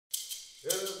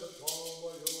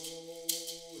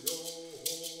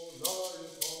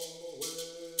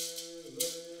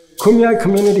Kumeyaay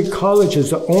Community College is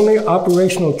the only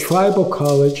operational tribal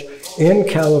college in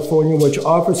California which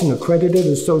offers an accredited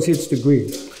associate's degree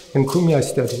in Kumeyaay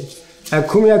studies. At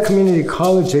Kumeyaay Community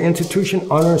College, the institution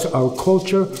honors our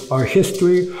culture, our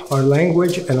history, our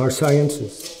language, and our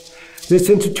sciences. This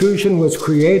institution was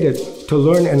created to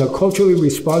learn in a culturally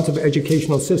responsive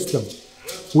educational system.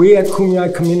 We at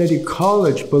Kumeyaay Community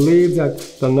College believe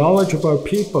that the knowledge of our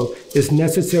people is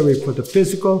necessary for the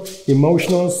physical,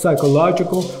 emotional,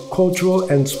 psychological, cultural,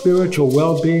 and spiritual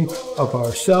well-being of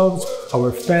ourselves,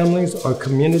 our families, our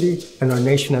community, and our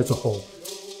nation as a whole.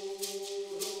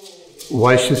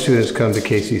 Why should students come to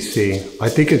KCC? I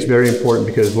think it's very important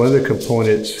because one of the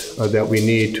components that we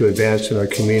need to advance in our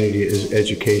community is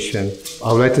education.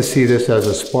 I would like to see this as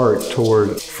a spark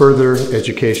toward further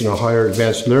education or higher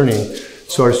advanced learning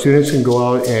so our students can go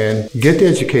out and get the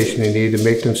education they need to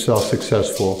make themselves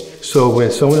successful. So when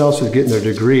someone else is getting their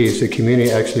degrees, the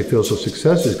community actually feels those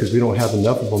successes because we don't have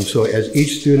enough of them. So as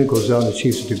each student goes out and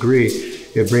achieves a degree,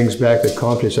 it brings back the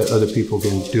confidence that other people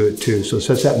can do it too. So it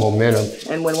sets that momentum.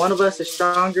 And when one of us is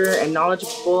stronger and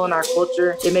knowledgeable in our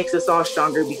culture, it makes us all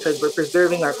stronger because we're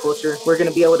preserving our culture. We're going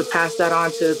to be able to pass that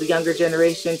on to the younger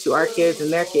generation, to our kids and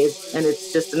their kids. And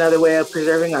it's just another way of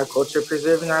preserving our culture,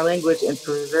 preserving our language, and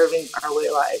preserving our way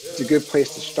of life. It's a good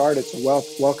place to start. It's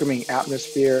a welcoming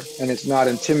atmosphere, and it's not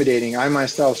intimidating. I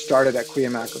myself started at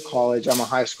Kumeyaay College. I'm a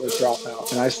high school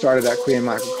dropout, and I started at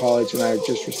Kumeyaay College, and I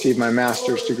just received my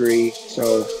master's degree.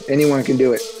 So anyone can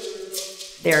do it.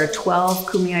 There are 12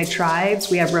 Kumeyaay tribes.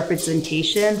 We have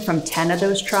representation from 10 of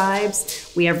those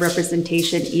tribes. We have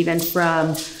representation even from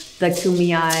the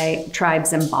Kumeyaay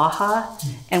tribes in Baja,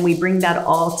 and we bring that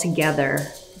all together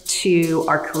to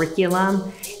our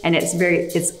curriculum, and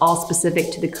it's all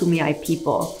specific to the Kumeyaay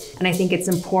people. And I think it's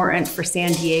important for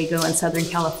San Diego and Southern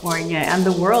California and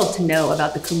the world to know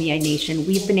about the Kumeyaay Nation.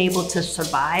 We've been able to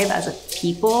survive as a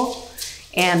people,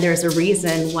 and there's a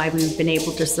reason why we've been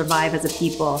able to survive as a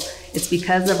people. It's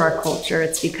because of our culture.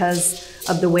 It's because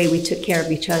of the way we took care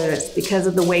of each other. It's because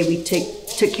of the way we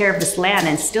took care of this land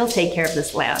and still take care of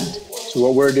this land. So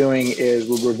what we're doing is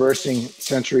we're reversing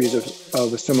centuries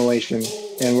of assimilation,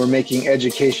 and we're making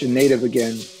education native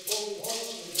again.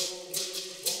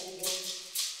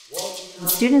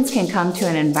 Students can come to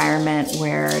an environment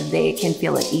where they can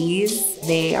feel at ease.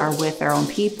 They are with their own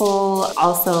people.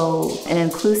 Also, an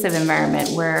inclusive environment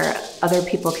where other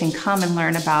people can come and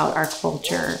learn about our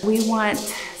culture. We want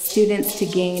students to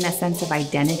gain a sense of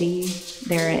identity,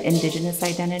 their indigenous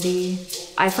identity.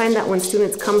 I find that when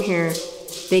students come here,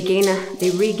 they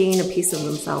regain a piece of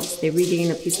themselves. They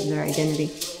regain a piece of their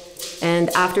identity. And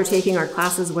after taking our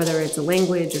classes, whether it's a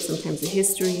language or sometimes a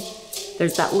history,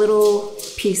 there's that little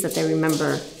piece that they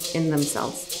remember in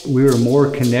themselves. We were more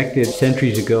connected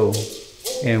centuries ago,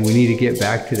 and we need to get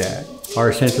back to that. Our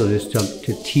essential is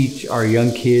to teach our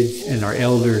young kids and our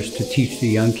elders to teach the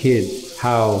young kids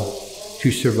how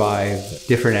to survive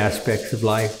different aspects of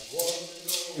life.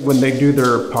 When they do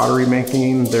their pottery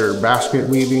making, their basket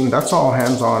weaving, that's all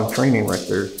hands-on training right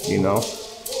there, you know.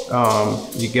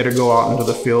 You get to go out into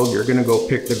the field, you're gonna go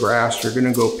pick the grass, you're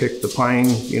gonna go pick the pine,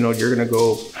 you know, you're gonna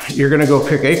go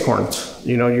pick acorns,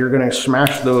 you know, you're gonna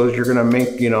smash those, you're gonna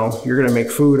make, you know, you're gonna make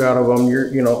food out of them,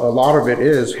 you know, a lot of it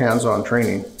is hands-on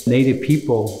training. Native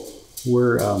people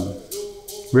were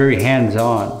very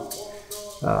hands-on.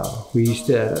 We used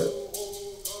to,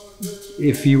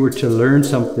 if you were to learn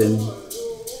something,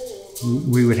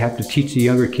 we would have to teach the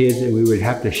younger kids, and we would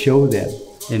have to show them.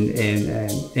 And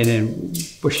then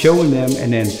we're showing them,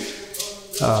 and then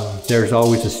there's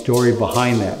always a story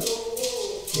behind that,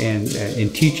 and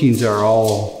teachings are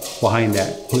all behind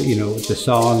that. You know, the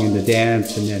song and the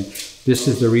dance, and then this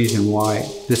is the reason why.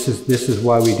 This is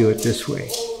why we do it this way,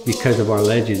 because of our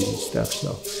legends and stuff.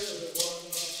 So.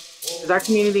 Our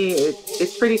community,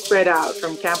 it's pretty spread out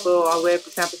from Campo all the way up to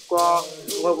Campo Squall.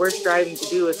 What we're striving to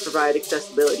do is provide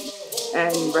accessibility.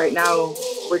 And right now,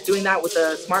 we're doing that with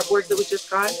the smart boards that we just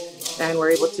got. And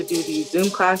we're able to do these Zoom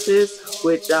classes,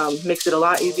 which makes it a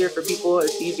lot easier for people.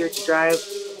 It's easier to drive.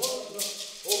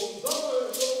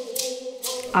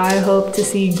 I hope to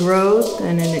see growth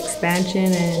and an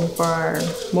expansion, and for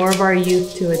more of our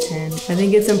youth to attend. I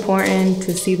think it's important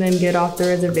to see them get off the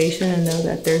reservation and know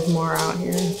that there's more out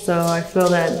here. So I feel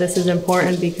that this is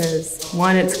important because,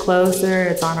 one, it's closer,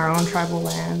 it's on our own tribal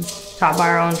lands, taught by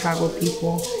our own tribal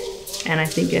people, and I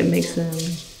think it makes them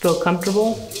feel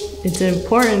comfortable. It's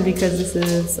important because this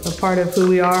is a part of who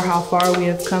we are, how far we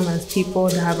have come as people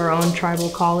to have our own tribal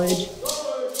college.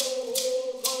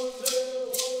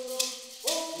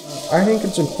 I think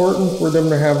it's important for them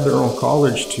to have their own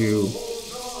college to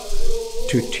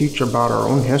teach about our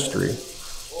own history,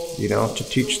 you know, to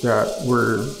teach that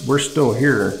we're still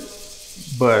here,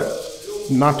 but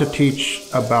not to teach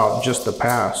about just the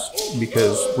past,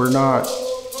 because we're not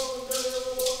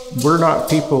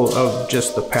people of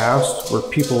just the past, we're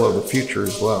people of the future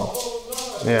as well.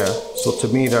 Yeah, so to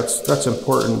me that's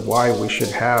important why we should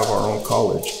have our own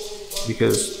college,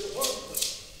 because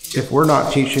if we're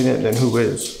not teaching it, then who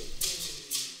is?